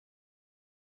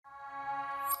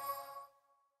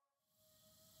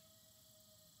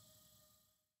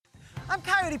I'm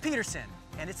Coyote Peterson,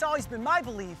 and it's always been my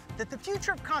belief that the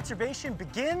future of conservation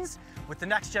begins with the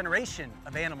next generation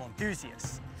of animal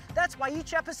enthusiasts. That's why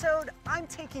each episode, I'm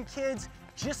taking kids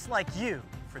just like you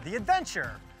for the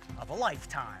adventure of a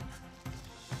lifetime.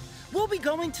 We'll be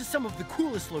going to some of the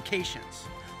coolest locations,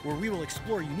 where we will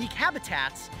explore unique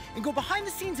habitats and go behind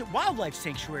the scenes at wildlife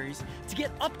sanctuaries to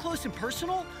get up close and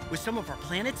personal with some of our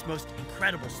planet's most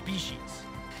incredible species.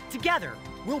 Together,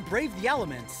 we'll brave the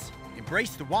elements,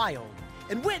 embrace the wild,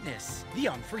 and witness the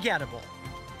unforgettable.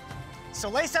 So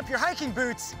lace up your hiking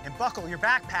boots and buckle your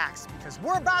backpacks, because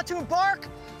we're about to embark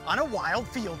on a wild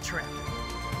field trip.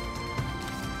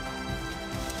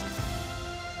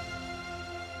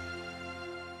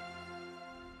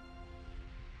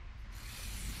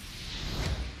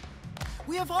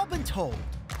 We have all been told,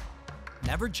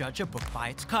 never judge a book by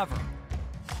its cover.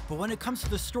 But when it comes to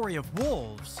the story of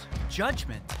wolves,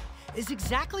 judgment is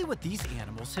exactly what these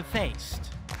animals have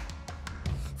faced.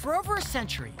 For over a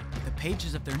century, the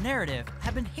pages of their narrative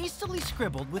have been hastily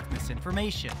scribbled with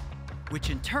misinformation, which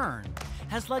in turn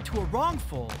has led to a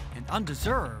wrongful and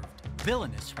undeserved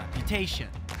villainous reputation.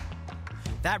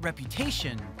 That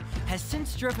reputation has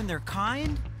since driven their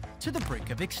kind to the brink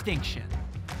of extinction.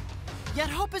 Yet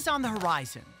hope is on the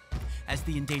horizon, as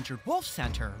the Endangered Wolf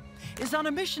Center is on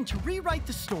a mission to rewrite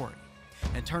the story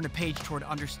and turn a page toward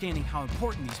understanding how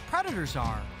important these predators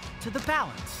are to the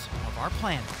balance of our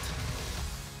planet.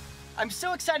 I'm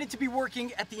so excited to be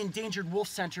working at the Endangered Wolf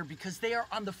Center because they are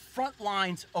on the front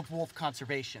lines of wolf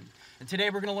conservation. And today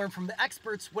we're going to learn from the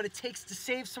experts what it takes to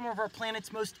save some of our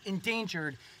planet's most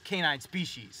endangered canine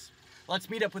species. Let's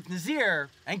meet up with Nazir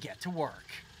and get to work.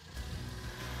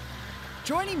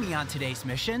 Joining me on today's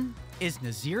mission is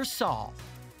Nazir Sall.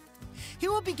 He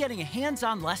will be getting a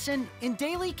hands-on lesson in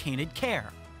daily canid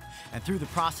care, and through the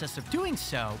process of doing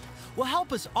so, will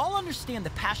help us all understand the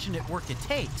passionate work it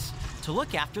takes to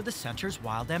look after the center's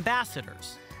wild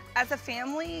ambassadors. As a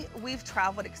family, we've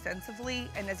traveled extensively,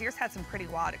 and Nazir's had some pretty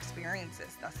wild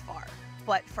experiences thus far.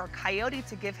 But for Coyote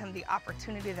to give him the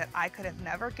opportunity that I could have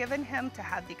never given him to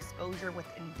have the exposure with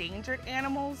endangered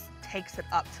animals takes it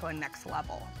up to a next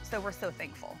level. So we're so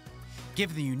thankful.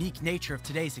 Given the unique nature of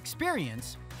today's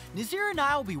experience, Nazir and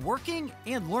I will be working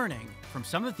and learning from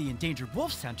some of the Endangered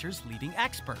Wolf Center's leading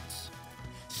experts: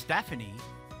 Stephanie,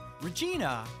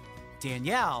 Regina,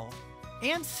 Danielle,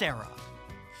 and Sarah.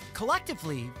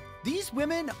 Collectively, these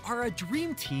women are a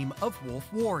dream team of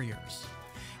wolf warriors,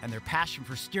 and their passion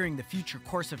for steering the future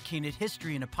course of canid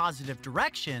history in a positive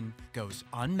direction goes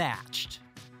unmatched.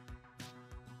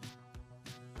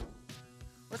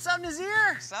 What's up,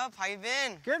 Nazir? What's up? How you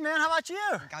been? Good, man. How about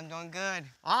you? I'm doing good.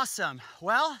 Awesome.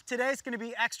 Well, today's going to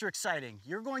be extra exciting.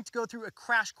 You're going to go through a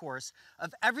crash course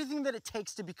of everything that it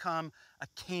takes to become a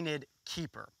canid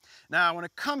keeper. Now, when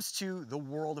it comes to the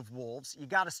world of wolves, you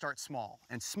got to start small,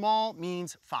 and small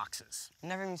means foxes. I've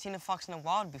never even seen a fox in the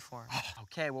wild before.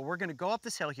 Okay, well, we're going to go up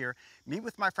this hill here, meet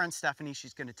with my friend Stephanie.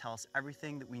 She's going to tell us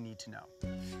everything that we need to know.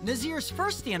 Nazir's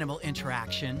first animal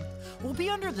interaction will be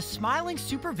under the smiling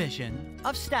supervision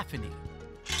of Stephanie.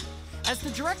 As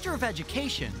the Director of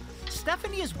Education,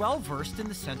 Stephanie is well versed in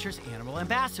the center's animal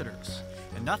ambassadors,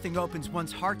 and nothing opens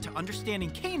one's heart to understanding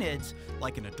canids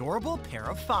like an adorable pair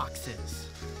of foxes.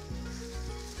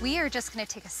 We are just going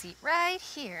to take a seat right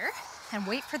here and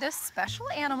wait for this special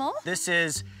animal. This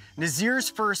is Nazir's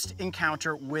first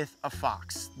encounter with a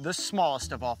fox, the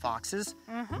smallest of all foxes,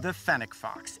 the Fennec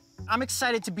Fox. I'm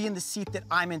excited to be in the seat that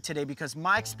I'm in today because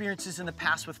my experiences in the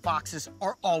past with foxes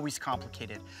are always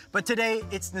complicated. But today,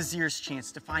 it's Nazir's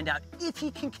chance to find out if he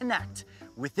can connect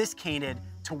with this canid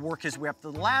to work his way up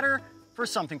the ladder for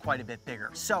something quite a bit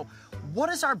bigger. So, what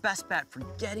is our best bet for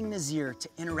getting Nazir to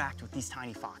interact with these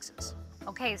tiny foxes?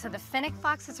 Okay, so the Fennec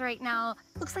Foxes right now,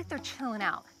 looks like they're chilling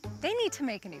out. They need to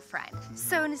make a new friend.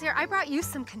 So Nazir, I brought you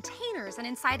some containers, and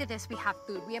inside of this we have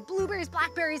food. We have blueberries,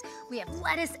 blackberries, we have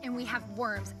lettuce, and we have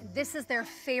worms. This is their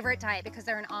favorite diet because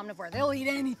they're an omnivore. They'll eat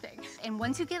anything. And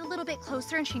once you get a little bit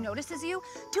closer and she notices you,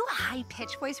 do a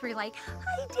high-pitched voice where you're like,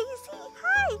 "Hi, Daisy,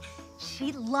 hi."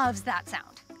 She loves that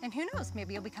sound. And who knows,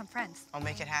 maybe you'll become friends. I'll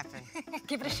make it happen.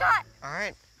 Give it a shot. All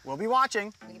right. We'll be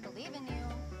watching. We believe in you.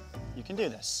 You can do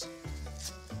this.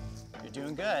 You're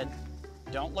doing good.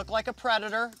 Don't look like a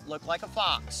predator, look like a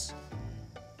fox.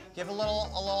 Give a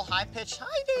little high-pitched,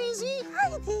 "Hi, Daisy."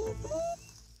 Hi, Daisy.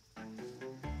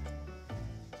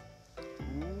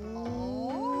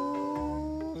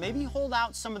 Ooh. Maybe hold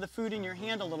out some of the food in your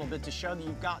hand a little bit to show that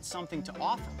you've got something to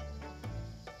offer.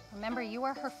 Remember, you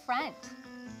are her friend.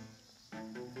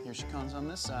 Here she comes on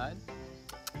this side.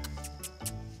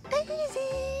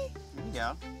 Daisy. There you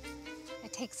go.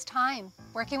 takes time.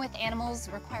 Working with animals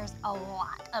requires a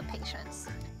lot of patience.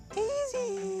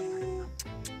 Easy.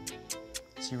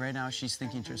 See, right now she's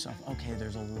thinking to herself, okay,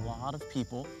 there's a lot of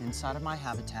people inside of my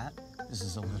habitat. This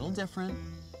is a little different.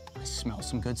 I smell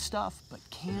some good stuff, but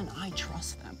can I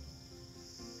trust them?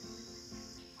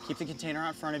 Keep the container out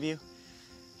in front of you.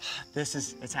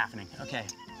 It's happening, okay.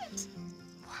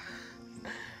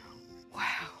 Wow.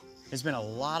 There's been a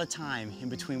lot of time in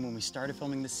between when we started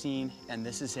filming the scene, and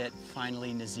this is it.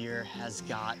 Finally, Nazir has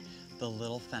got the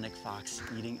little Fennec Fox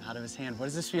eating out of his hand. What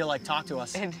does this feel like? Talk to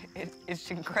us.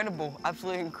 It's incredible,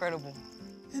 absolutely incredible.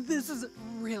 This is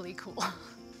really cool.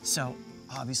 So,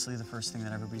 obviously, the first thing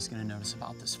that everybody's gonna notice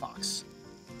about this fox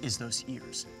is those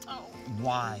ears. Oh.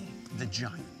 Why the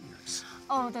giant ears?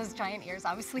 Oh, those giant ears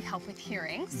obviously help with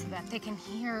hearing so that they can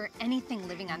hear anything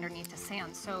living underneath the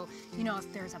sand. So, you know,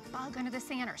 if there's a bug under the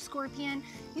sand or a scorpion,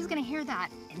 he's gonna hear that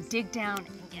and dig down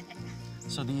and get it.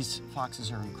 So these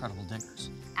foxes are incredible diggers.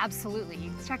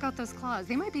 Absolutely. Check out those claws.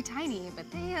 They might be tiny,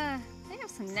 but they have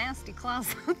some nasty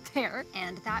claws out there.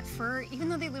 And that fur, even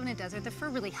though they live in a desert, the fur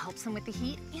really helps them with the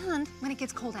heat and when it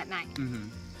gets cold at night. Mm-hmm.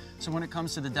 So when it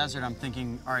comes to the desert, I'm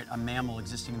thinking, all right, a mammal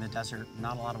existing in the desert,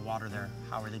 not a lot of water there.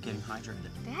 How are they getting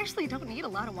hydrated? They actually don't need a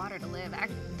lot of water to live.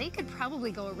 They could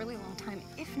probably go a really long time,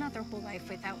 if not their whole life,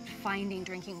 without finding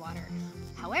drinking water.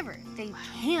 However, they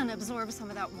can absorb some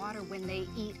of that water when they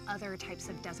eat other types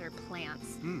of desert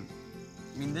plants.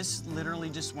 I mean, this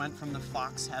literally just went from the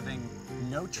fox having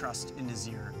no trust in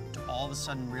Nazir to all of a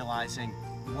sudden realizing,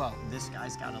 whoa, this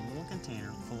guy's got a little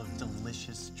container full of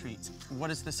delicious treats.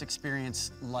 What is this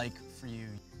experience like for you?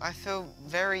 I feel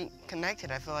very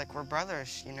connected. I feel like we're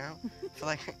brothers, you know? I feel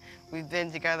like we've been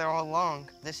together all along.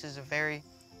 This is a very,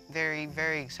 very,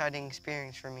 very exciting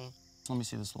experience for me. Let me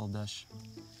see this little dish.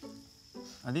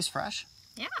 Are these fresh?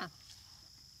 Yeah.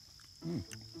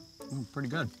 Pretty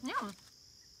good. Yeah.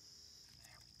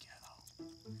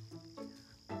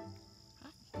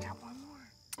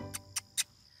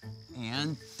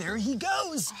 And there he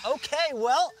goes. Okay,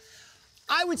 well,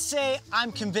 I would say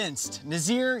I'm convinced.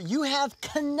 Nazir, you have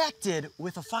connected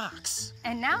with a fox.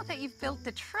 And now that you've built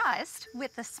the trust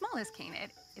with the smallest canid,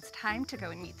 it's time to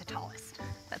go and meet the tallest.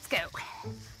 Let's go.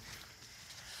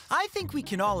 I think we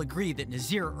can all agree that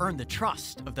Nazir earned the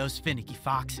trust of those finicky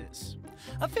foxes,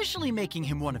 officially making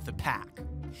him one of the pack.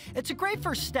 It's a great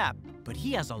first step, but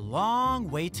he has a long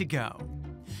way to go.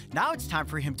 Now it's time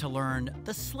for him to learn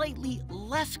the slightly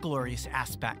less glorious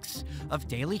aspects of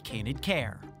daily canid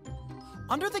care.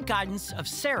 Under the guidance of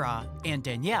Sarah and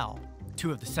Danielle,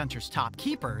 two of the center's top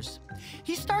keepers,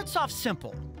 he starts off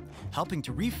simple, helping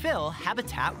to refill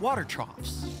habitat water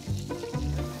troughs.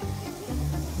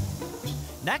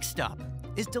 Next up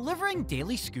is delivering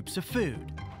daily scoops of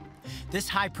food. This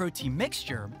high-protein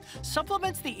mixture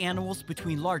supplements the animals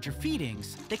between larger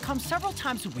feedings that come several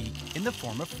times a week in the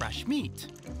form of fresh meat.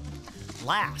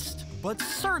 Last, but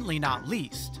certainly not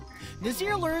least,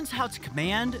 Nazir learns how to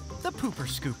command the pooper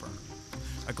scooper,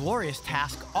 a glorious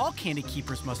task all canid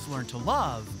keepers must learn to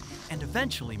love and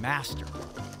eventually master.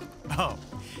 Oh,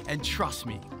 and trust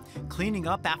me, cleaning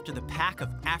up after the pack of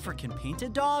African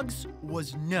painted dogs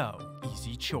was no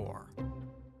easy chore.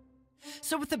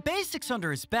 So with the basics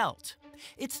under his belt,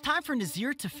 it's time for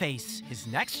Nazir to face his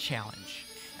next challenge,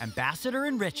 Ambassador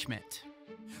Enrichment.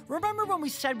 Remember when we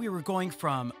said we were going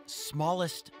from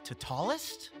smallest to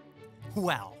tallest?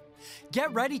 Well,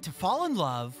 get ready to fall in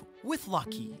love with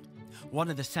Lucky, one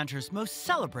of the center's most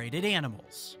celebrated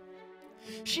animals.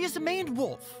 She is a maned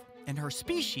wolf, and her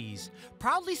species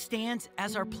proudly stands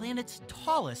as our planet's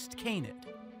tallest canid.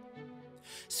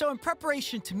 So in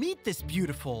preparation to meet this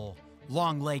beautiful,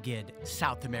 long-legged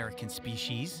South American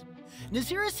species,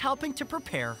 Nazir is helping to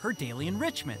prepare her daily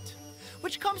enrichment,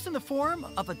 which comes in the form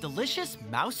of a delicious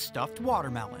mouse-stuffed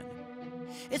watermelon.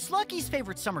 It's Lucky's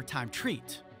favorite summertime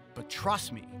treat, but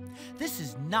trust me, this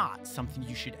is not something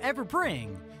you should ever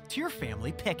bring to your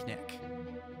family picnic.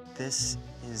 This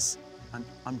is an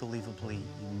unbelievably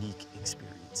unique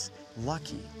experience.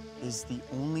 Lucky is the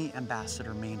like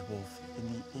ambassador maned wolf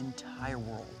in the entire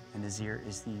world, and Nazir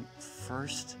is the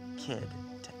first kid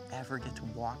to ever get to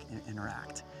walk and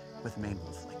interact with a maned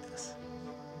wolf like this.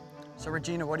 So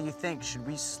Regina, what do you think? Should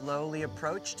we slowly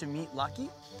approach to meet Lucky?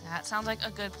 That sounds like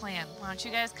a good plan. Why don't you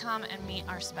guys come and meet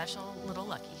our special little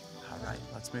Lucky? All right,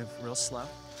 let's move real slow.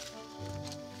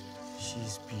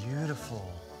 She's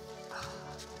beautiful.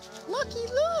 Lucky,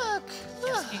 look!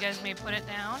 Yes, you guys may put it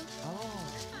down. Oh,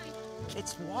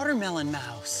 it's watermelon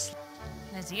mouse.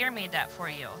 Nazir made that for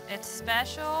you. It's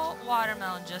special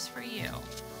watermelon just for you.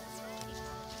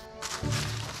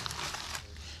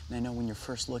 And I know when you're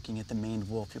first looking at the maned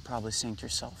wolf, you're probably saying to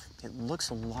yourself, it looks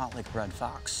a lot like red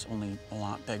fox, only a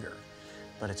lot bigger.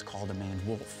 But it's called a maned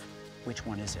wolf. Which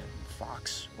one is it,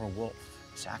 fox or wolf?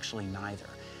 It's actually neither.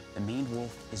 The maned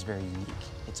wolf is very unique,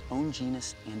 its own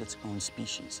genus and its own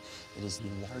species. It is the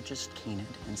largest canid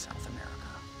in South America.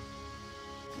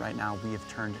 Right now, we have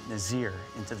turned Nazir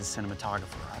into the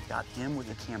cinematographer. I've got him with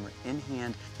the camera in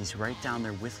hand. He's right down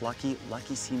there with Lucky.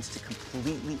 Lucky seems to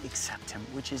completely accept him,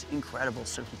 which is incredible.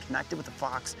 So he connected with the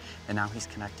fox, and now he's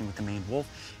connecting with the maned wolf.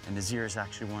 And Nazir is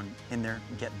actually one in there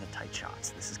getting the tight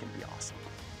shots. This is gonna be awesome.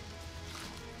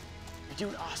 You're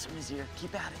doing awesome, Nazir.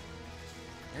 Keep at it.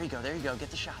 There you go, there you go. Get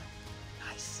the shot.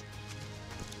 Nice.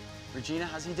 Regina,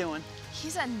 how's he doing?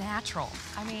 He's a natural.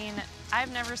 I mean,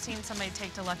 I've never seen somebody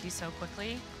take to Lucky so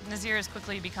quickly. Nazir has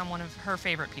quickly become one of her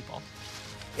favorite people.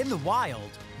 In the wild,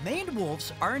 maned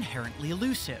wolves are inherently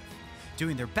elusive,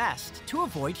 doing their best to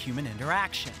avoid human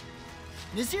interaction.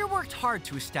 Nazir worked hard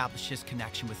to establish his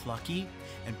connection with Lucky,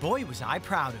 and boy was I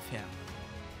proud of him.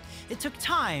 It took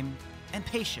time and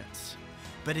patience,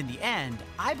 but in the end,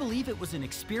 I believe it was an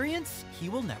experience he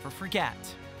will never forget.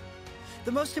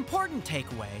 The most important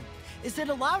takeaway is that it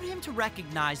allowed him to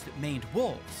recognize that maned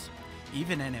wolves,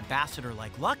 even an ambassador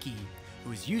like Lucky,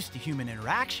 who is used to human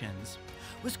interactions,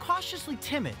 was cautiously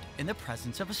timid in the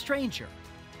presence of a stranger.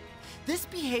 This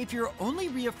behavior only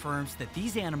reaffirms that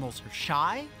these animals are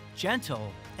shy,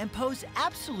 gentle, and pose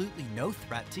absolutely no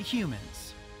threat to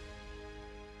humans.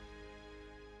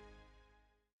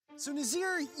 So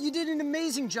Nazir, you did an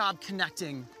amazing job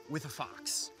connecting with a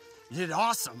fox. You did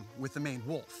awesome with the maned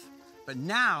wolf. But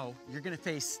now you're gonna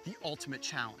face the ultimate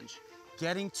challenge,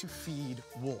 getting to feed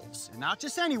wolves. And not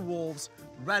just any wolves,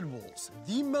 red wolves,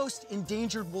 the most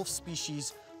endangered wolf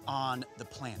species on the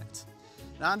planet.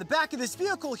 Now on the back of this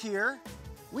vehicle here,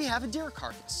 we have a deer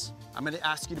carcass. I'm gonna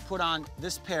ask you to put on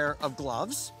this pair of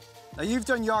gloves. Now you've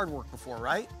done yard work before,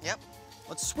 right? Yep.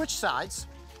 Let's switch sides.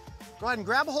 Go ahead and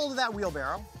grab a hold of that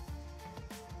wheelbarrow.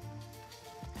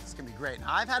 It's gonna be great.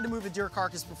 Now, I've had to move a deer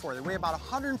carcass before. They weigh about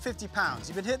 150 pounds.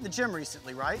 You've been hitting the gym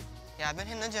recently, right? Yeah, I've been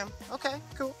hitting the gym. Okay,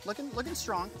 cool. Looking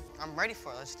strong. I'm ready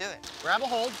for it. Let's do it. Grab a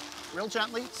hold, real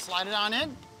gently, slide it on in.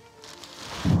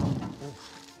 Ooh.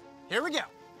 Here we go.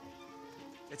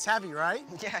 It's heavy, right?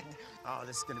 Yeah. Oh,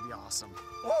 this is gonna be awesome.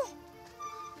 Woo.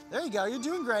 There you go, you're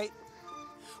doing great.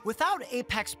 Without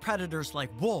apex predators like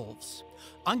wolves,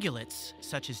 ungulates,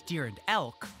 such as deer and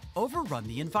elk, overrun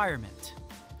the environment.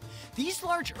 These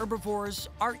large herbivores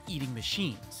are eating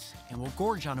machines and will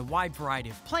gorge on a wide variety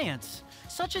of plants,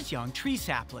 such as young tree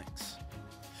saplings.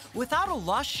 Without a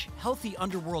lush, healthy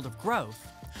underworld of growth,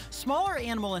 smaller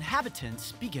animal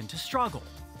inhabitants begin to struggle,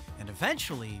 and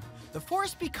eventually, the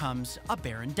forest becomes a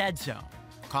barren dead zone,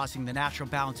 causing the natural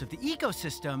balance of the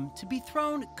ecosystem to be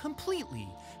thrown completely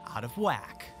out of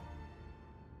whack.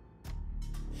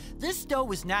 This doe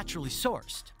was naturally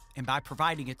sourced, and by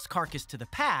providing its carcass to the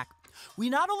pack, we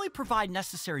not only provide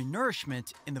necessary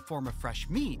nourishment in the form of fresh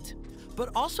meat, but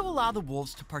also allow the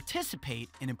wolves to participate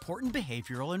in important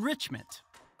behavioral enrichment.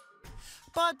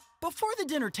 But before the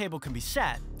dinner table can be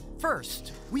set,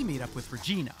 first, we meet up with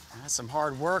Regina. That's some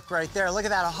hard work right there. Look at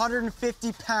that,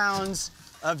 150 pounds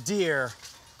of deer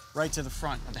right to the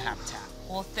front of the habitat.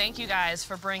 Well, thank you guys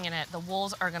for bringing it. The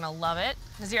wolves are gonna love it.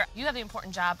 Nazir, you have the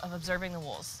important job of observing the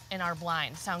wolves in our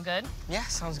blind. Sound good? Yeah,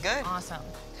 sounds good. Awesome.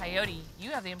 Coyote,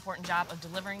 you have the important job of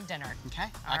delivering dinner. Okay,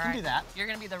 I can do that. You're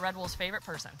gonna be the red wolf's favorite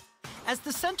person. As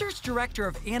the center's director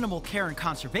of animal care and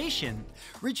conservation,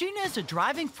 Regina is a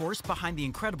driving force behind the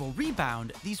incredible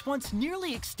rebound these once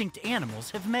nearly extinct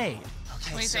animals have made.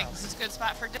 Okay, What do you think? Is this a good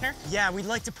spot for dinner? Yeah, we'd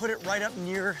like to put it right up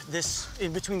near this,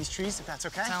 in between these trees, if that's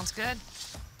okay. Sounds good.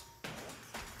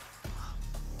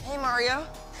 Hey, Mario.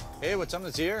 Hey, what's up,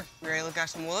 Nazir? You ready to look at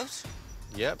some wolves?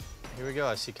 Yep, here we go.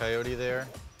 I see Coyote there,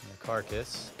 and the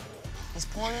carcass. He's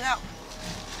pulling it out.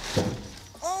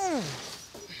 Oh!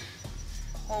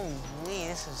 Holy,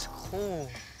 this is cool.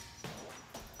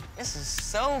 This is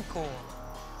so cool.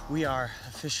 We are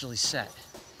officially set.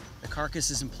 The carcass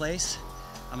is in place.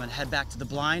 I'm gonna head back to the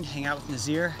blind, hang out with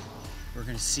Nazir. We're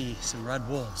gonna see some red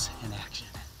wolves in action.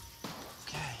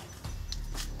 Okay,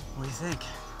 what do you think?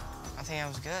 I think that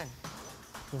was good.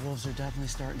 The wolves are definitely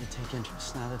starting to take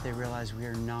interest now that they realize we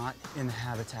are not in the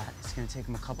habitat. It's gonna take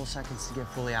them a couple seconds to get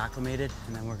fully acclimated,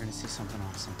 and then we're gonna see something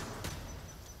awesome.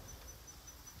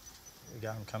 We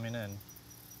got him coming in.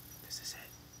 This is it.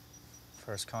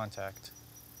 First contact.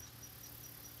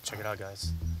 Check it out,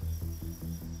 guys.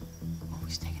 Oh,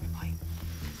 he's taking a bite.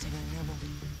 Taking a nibble.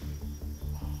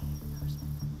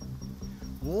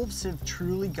 Wolves have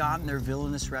truly gotten their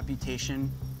villainous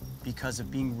reputation because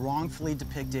of being wrongfully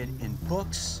depicted in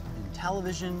books and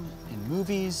television, in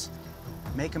movies,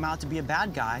 make him out to be a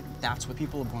bad guy, that's what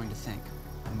people are going to think.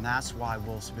 And that's why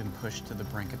wolves have been pushed to the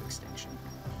brink of extinction.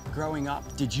 Growing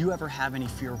up, did you ever have any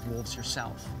fear of wolves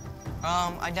yourself?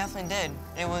 I definitely did.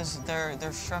 It was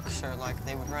their structure, like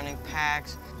they would run in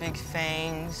packs, big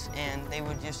fangs, and they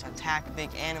would just attack big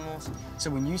animals.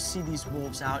 So when you see these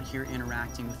wolves out here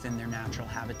interacting within their natural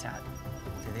habitat,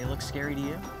 do they look scary to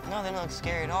you? No, they don't look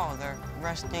scary at all. They're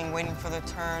resting, waiting for their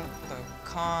turn. They're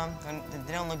calm.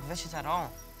 They don't look vicious at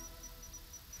all.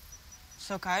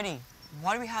 So, Coyote,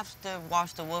 why do we have to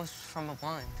watch the wolves from a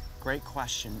blind? Great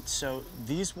question. So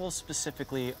these wolves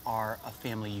specifically are a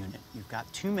family unit. You've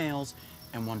got 2 males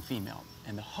and 1 female.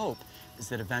 And the hope is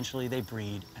that eventually they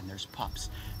breed and there's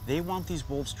pups. They want these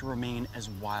wolves to remain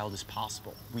as wild as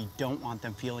possible. We don't want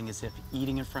them feeling as if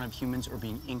eating in front of humans or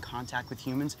being in contact with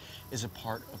humans is a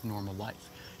part of normal life.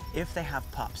 If they have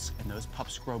pups and those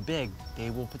pups grow big,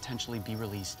 they will potentially be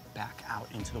released back out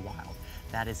into the wild.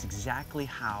 That is exactly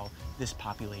how this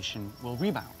population will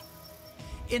rebound.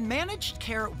 In managed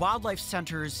care wildlife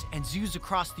centers and zoos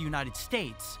across the United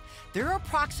States, there are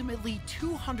approximately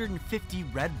 250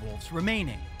 red wolves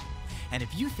remaining. And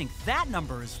if you think that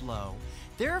number is low,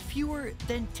 there are fewer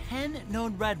than 10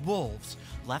 known red wolves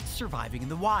left surviving in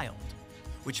the wild,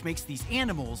 which makes these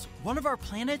animals one of our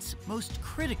planet's most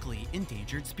critically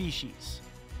endangered species.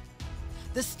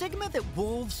 The stigma that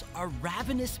wolves are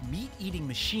ravenous meat-eating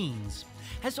machines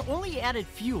has only added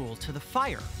fuel to the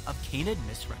fire of canid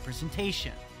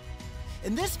misrepresentation.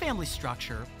 In this family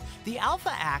structure, the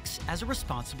alpha acts as a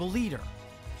responsible leader,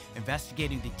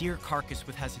 investigating the deer carcass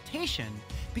with hesitation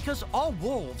because all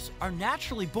wolves are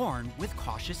naturally born with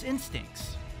cautious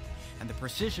instincts, and the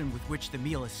precision with which the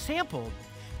meal is sampled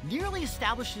nearly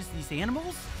establishes these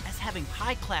animals as having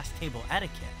high-class table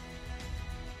etiquette.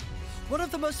 One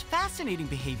of the most fascinating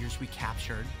behaviors we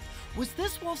captured was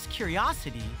this wolf's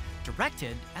curiosity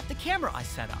directed at the camera I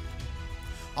set up.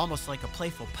 Almost like a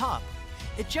playful pup,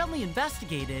 it gently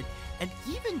investigated and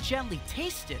even gently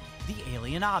tasted the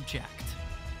alien object.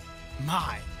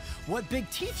 My, what big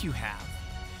teeth you have!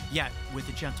 Yet, with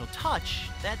a gentle touch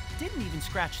that didn't even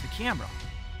scratch the camera.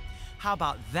 How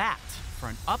about that for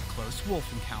an up-close wolf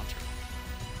encounter?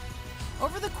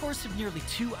 Over the course of nearly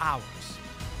 2 hours,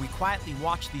 we quietly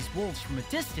watched these wolves from a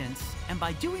distance, and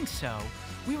by doing so,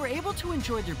 we were able to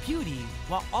enjoy their beauty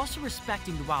while also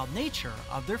respecting the wild nature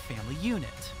of their family unit.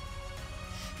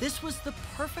 This was the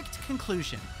perfect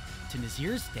conclusion to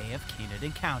Nazir's day of canid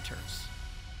encounters.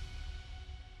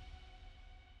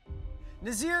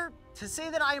 Nazir, to say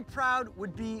that I am proud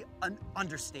would be an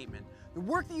understatement. The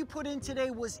work that you put in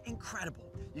today was incredible.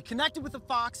 You connected with the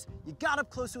fox, you got up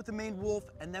close with the maned wolf,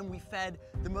 and then we fed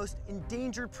the most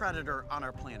endangered predator on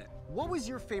our planet. What was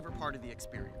your favorite part of the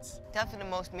experience? Definitely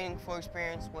the most meaningful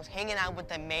experience was hanging out with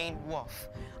the maned wolf.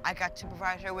 I got to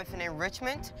provide her with an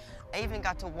enrichment. I even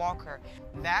got to walk her.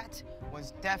 That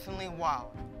was definitely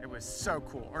wild. It was so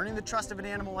cool. Earning the trust of an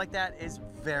animal like that is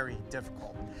very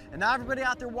difficult. And now everybody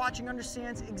out there watching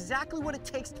understands exactly what it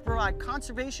takes to provide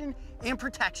conservation and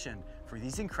protection for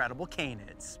these incredible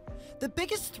canids. The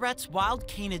biggest threats wild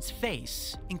canids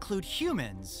face include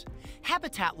humans,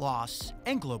 habitat loss,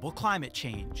 and global climate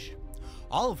change,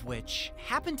 all of which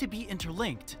happen to be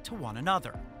interlinked to one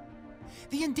another.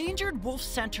 The Endangered Wolf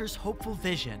Center's hopeful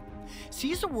vision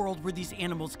sees a world where these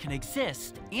animals can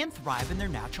exist and thrive in their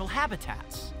natural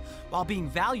habitats, while being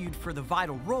valued for the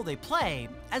vital role they play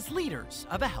as leaders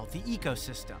of a healthy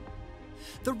ecosystem.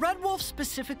 The red wolf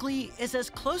specifically is as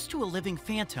close to a living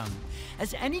phantom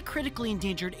as any critically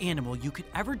endangered animal you could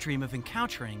ever dream of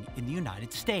encountering in the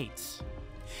United States.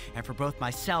 And for both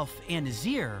myself and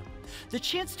Nazir, the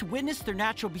chance to witness their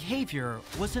natural behavior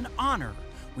was an honor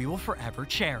we will forever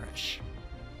cherish.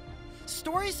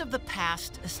 Stories of the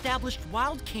past established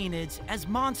wild canids as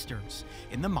monsters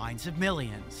in the minds of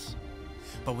millions.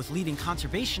 But with leading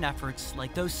conservation efforts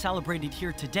like those celebrated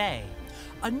here today,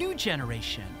 a new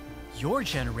generation, your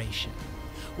generation,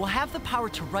 will have the power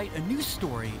to write a new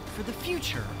story for the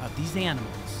future of these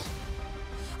animals.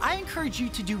 I encourage you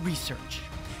to do research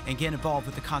and get involved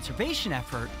with the conservation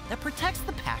effort that protects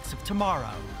the packs of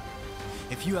tomorrow.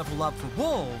 If you have a love for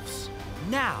wolves,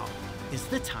 now is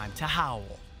the time to howl.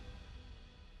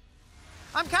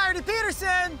 I'm Coyote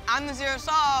Peterson. I'm Nazir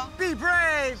Sall. Be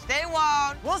brave. Stay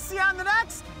wild. We'll see you on the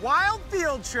next Wild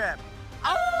Field Trip.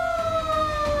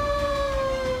 Oh!